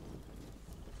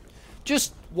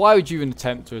 Just, why would you even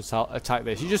attempt to attack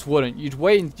this? You just wouldn't. You'd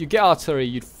wait, you'd get artillery,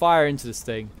 you'd fire into this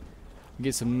thing, and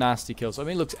get some nasty kills. I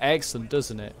mean, it looks excellent,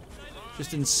 doesn't it?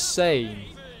 Just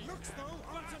insane.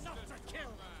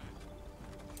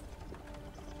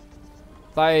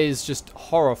 That is just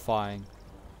horrifying.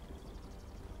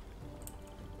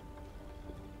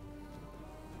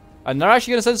 And they're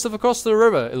actually going to send stuff across the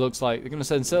river, it looks like. They're going to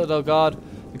send Citadel Guard,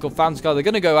 they've got Fountain Guard. They're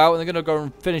going to go out and they're going to go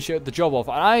and finish the job off.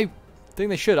 And I think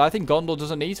they should. I think Gondor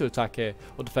doesn't need to attack here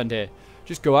or defend here.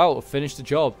 Just go out and finish the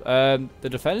job. The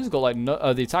defenders got like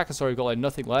the attackers, sorry, got like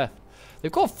nothing left.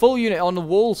 They've got a full unit on the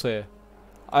walls here.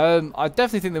 I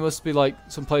definitely think there must be like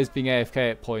some players being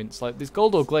AFK at points. Like these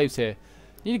Gondor glaives here,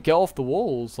 you need to get off the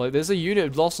walls. Like there's a unit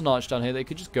of Lost Arch down here they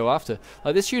could just go after.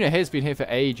 Like this unit here has been here for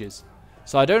ages.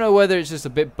 So I don't know whether it's just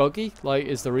a bit buggy, like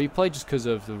is the replay just because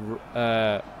of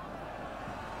the,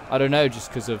 I don't know, just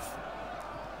because of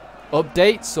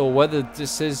updates, or whether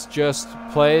this is just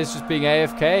players just being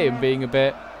AFK and being a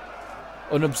bit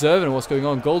unobservant of what's going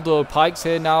on. Gondor pikes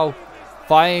here now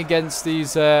fighting against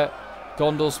these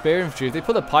Gondor spear infantry. If they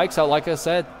put the pikes out, like I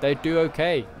said, they'd do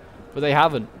okay, but they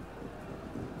haven't.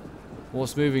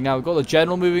 What's moving now? We've got the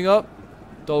general moving up,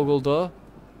 Dol Guldur,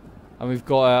 and we've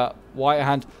got a White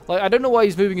Hand. Like, I don't know why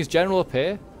he's moving his general up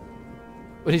here,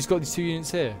 but he's got these two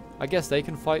units here. I guess they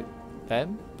can fight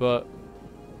them, but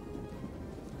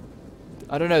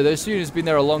I don't know. Those units have been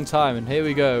there a long time, and here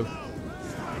we go.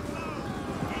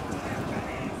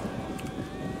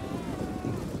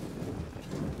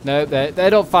 No,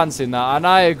 they're not fancying that, and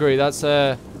I agree. That's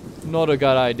not a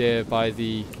good idea by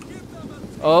the.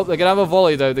 Oh, they're gonna have a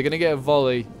volley though. They're gonna get a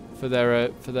volley for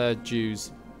their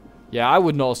Jews. Yeah, I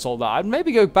would not assault that. I'd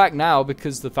maybe go back now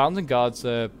because the Fountain Guards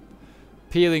are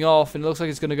peeling off, and it looks like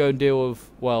it's gonna go and deal with,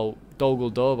 well, Dol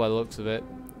Guldur by the looks of it.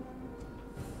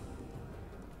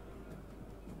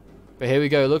 But here we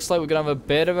go. It looks like we're gonna have a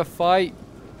bit of a fight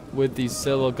with these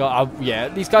Citadel Guards. Yeah,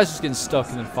 these guys are just getting stuck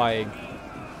and then fighting.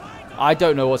 I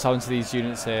don't know what's happened to these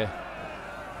units here.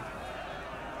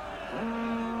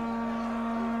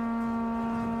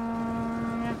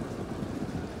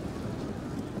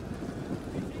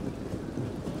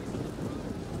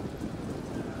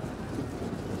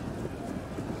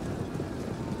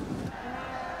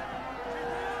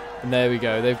 And there we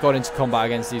go. They've gone into combat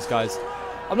against these guys.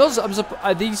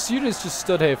 These units just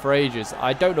stood here for ages.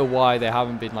 I don't know why they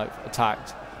haven't been like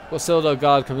attacked. Got Citadel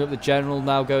Guard coming up. The general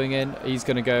now going in. He's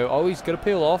going to go. Oh, he's going to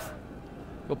peel off.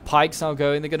 Got pikes now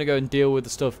going. They're going to go and deal with the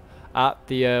stuff at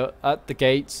the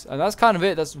gates. And that's kind of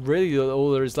it. That's really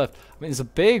all there is left. I mean, there's a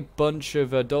big bunch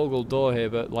of Dol Guldur here,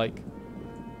 but like,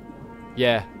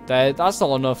 yeah, that's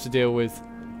not enough to deal with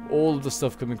all of the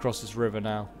stuff coming across this river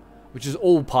now, which is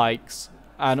all pikes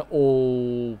and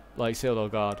all like Citadel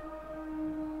Guard.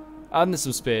 And there's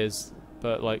some spears,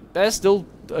 but like they're still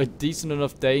a decent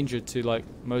enough danger to like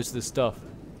most of this stuff.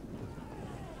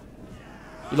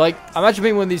 You like imagine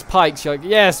being one of these pikes. You're like,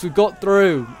 yes, we got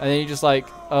through, and then you're just like,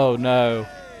 oh no,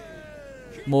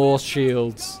 more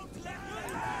shields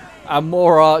and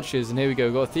more archers. And here we go.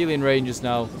 We've got Athelian Rangers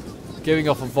now, giving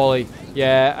off a volley.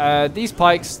 Yeah, these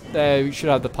pikes. We should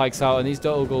have the pikes out, and these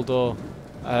Dol Guldur,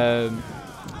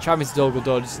 champions of Dol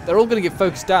Guldur, they're all going to get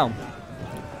focused down.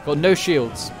 Got no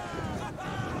shields.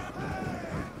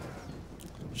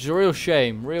 Which is a real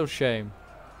shame, real shame.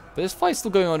 But this fight's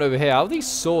still going on over here. How are these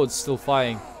swords still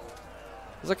fighting?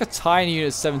 There's like a tiny unit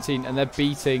of 17 and they're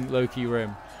beating Loki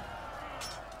Rim.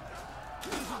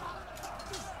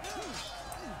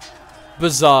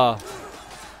 Bizarre.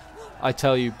 I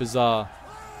tell you, bizarre.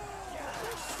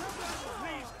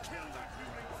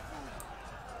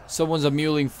 Someone's a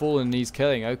mewling fool and he's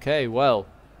killing. Okay, well,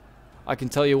 I can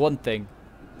tell you one thing.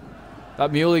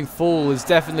 That mewling fool is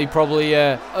definitely probably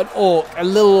an orc, a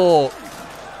little orc.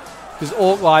 Because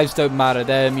orc lives don't matter,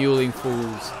 they're mewling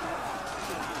fools.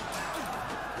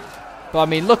 But I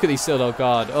mean, look at these Citadel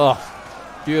Guard. Oh,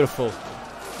 beautiful.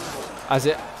 As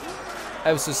it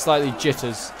ever so slightly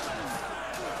jitters.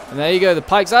 And there you go, the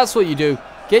pikes, that's what you do.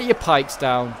 Get your pikes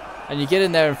down, and you get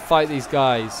in there and fight these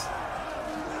guys.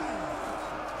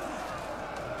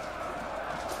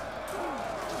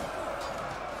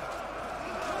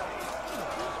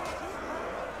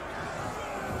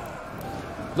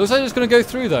 Looks like it's going to go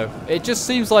through though. It just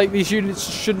seems like these units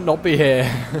should not be here.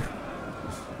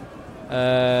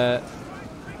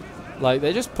 Like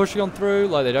they're just pushing on through.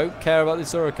 Like they don't care about the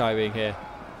Urukai being here.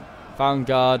 Found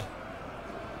Guard.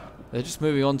 They're just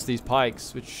moving on to these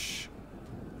pikes, which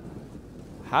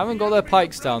haven't got their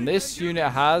pikes down. This unit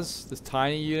has, this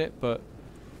tiny unit, but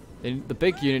the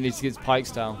big unit needs to get its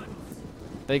pikes down.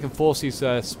 They can force these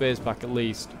spears back at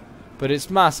least. But it's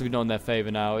massively not in their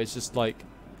favour now. It's just like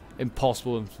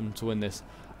impossible for them to win this.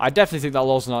 I definitely think that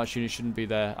Laws and Arch unit shouldn't be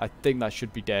there. I think that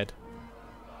should be dead.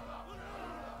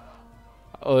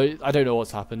 Oh, I don't know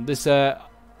what's happened. This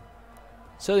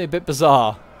certainly a bit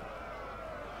bizarre.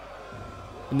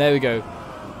 And there we go.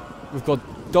 We've got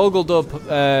Dol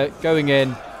Guldur going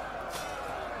in,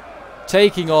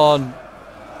 taking on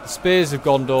the Spears of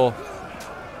Gondor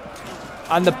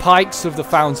and the pikes of the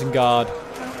Fountain Guard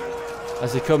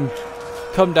as they come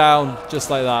down just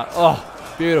like that. Oh,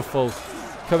 beautiful.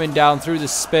 Coming down through the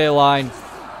spear line,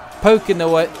 poking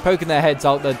their heads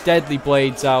out, their deadly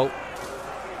blades out.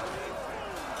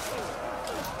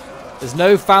 There's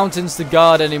no fountains to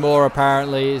guard anymore,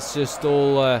 apparently. It's just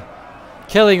all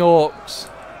killing orcs.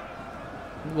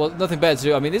 Well, nothing better to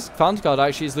do. I mean, this Fountain Guard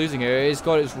actually is losing here. It's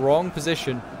got its wrong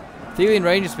position. Thelian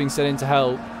Rangers being sent in to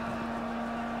help.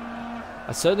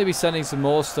 I'd certainly be sending some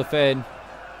more stuff in.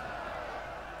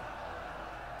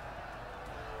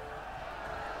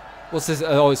 What's this?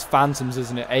 Oh, it's phantoms,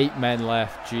 isn't it? 8 men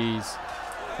left. Jeez.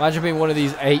 Imagine being one of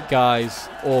these 8 guys.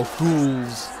 Or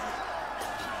ghouls.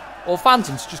 Or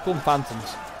phantoms. Just call them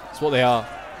phantoms. That's what they are.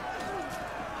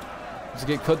 To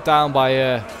get cut down by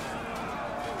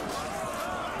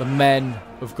the men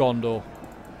of Gondor.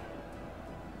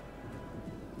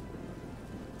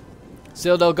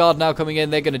 Citadel Guard now coming in.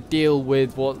 They're going to deal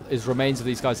with what is remains of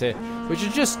these guys here. Which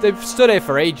is just, they've stood here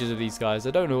for ages of these guys.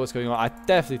 I don't know what's going on. I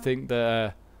definitely think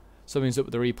that something's up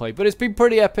with the replay. But it's been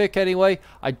pretty epic anyway.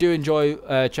 I do enjoy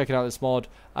checking out this mod.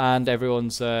 And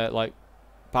everyone's like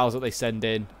battles that they send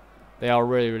in. They are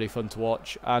really, really fun to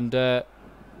watch. And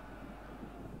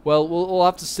well, we'll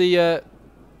have to see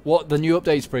what the new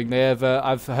updates bring. They have.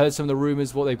 I've heard some of the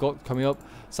rumors what they've got coming up.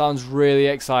 Sounds really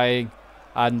exciting,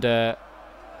 and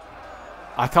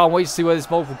I can't wait to see where this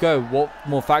mod will go. What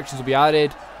more factions will be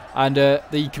added, and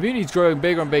the community is growing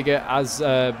bigger and bigger as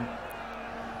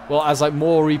well as like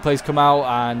more replays come out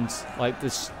and like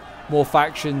this more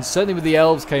factions. Certainly, with the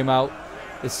elves came out,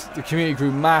 the community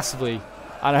grew massively,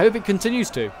 and I hope it continues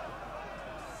to.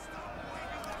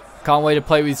 Can't wait to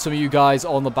play with some of you guys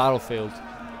on the battlefield.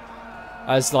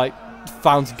 As like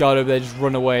Fountain Guard over there just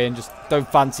run away and just don't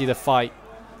fancy the fight.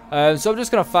 So I'm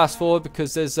just going to fast forward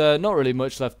because there's not really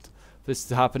much left for this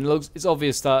to happen. It's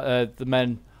obvious that the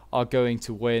men are going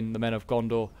to win, the men of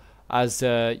Gondor. As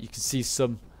you can see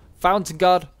some Fountain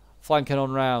Guard flanking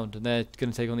on round and they're going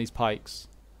to take on these pikes.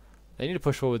 They need to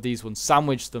push forward these ones,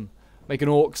 sandwich them, make an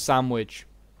orc sandwich.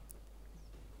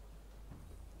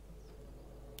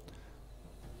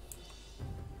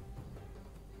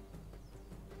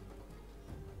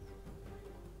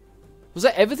 Was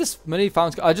there ever this many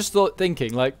Fountain Guard? I just thought,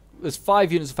 thinking, like, there's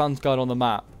 5 units of Fountain Guard on the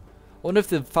map. I wonder if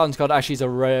the Fountain Guard actually is a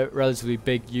relatively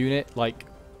big unit, like,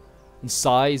 in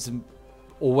size,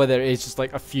 or whether it is just,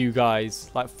 like, a few guys,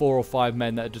 like 4 or 5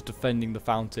 men that are just defending the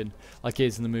fountain, like it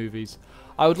is in the movies.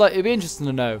 It'd be interesting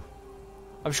to know.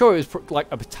 I'm sure it was, like,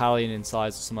 a battalion in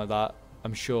size or something like that.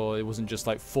 I'm sure it wasn't just,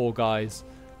 like, 4 guys.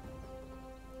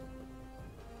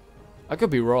 I could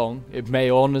be wrong. It may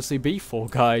honestly be 4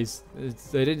 guys.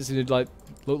 They didn't seem to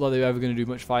look like they were ever going to do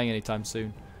much fighting anytime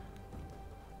soon.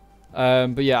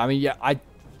 But yeah, I mean, yeah, I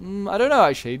don't know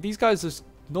actually. These guys are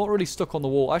not really stuck on the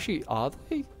wall. Actually, are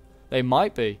they? They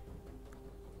might be.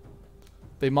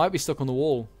 They might be stuck on the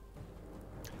wall.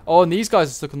 Oh, and these guys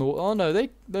are stuck on the wall. Oh no,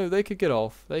 they could get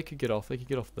off. They could get off. They could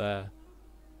get off there.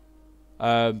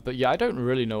 But yeah, I don't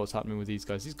really know what's happening with these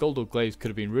guys. These Goldor Glaives could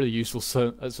have been really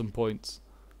useful at some points.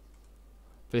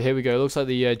 But here we go. It looks like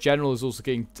the general is also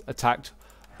getting attacked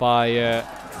by,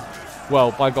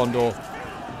 well, by Gondor.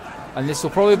 And this will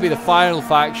probably be the final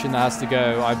faction that has to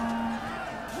go.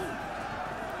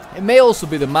 It may also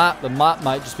be the map. The map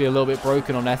might just be a little bit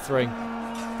broken on Ethering.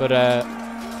 But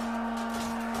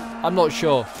I'm not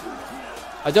sure.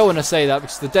 I don't want to say that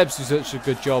because the devs do such a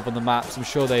good job on the maps. I'm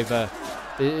sure they've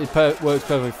it works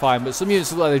perfectly fine. But some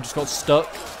units look like they just got stuck.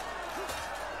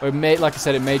 Or it may, like I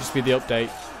said, it may just be the update.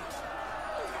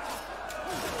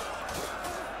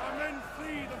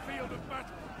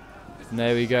 And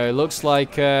there we go. It looks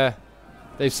like they've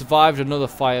survived another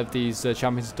fight of these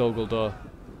champions of Dol Guldur.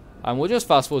 And we'll just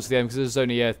fast forward to the end because there's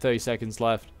only 30 seconds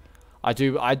left. I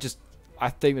think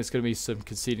there's going to be some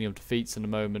conceding of defeats in a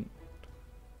moment.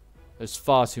 There's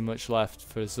far too much left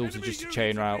for us all to just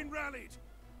chain route.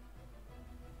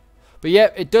 But yeah,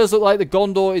 it does look like the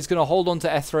Gondor is going to hold on to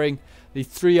Ethering. The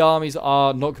 3 armies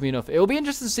are not going to be enough. It'll be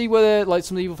interesting to see whether like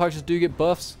some of the evil factions do get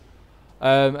buffs.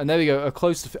 And there we go, a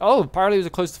close defeat. Oh, apparently it was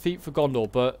a close defeat for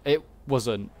Gondor, but it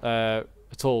wasn't at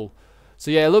all. So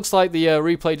yeah, it looks like the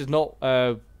replay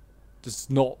does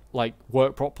not like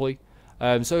work properly.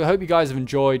 So I hope you guys have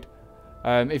enjoyed.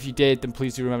 If you did, then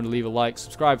please do remember to leave a like,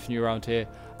 subscribe if you're new around here,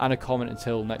 and a comment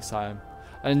until next time.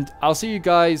 And I'll see you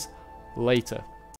guys later.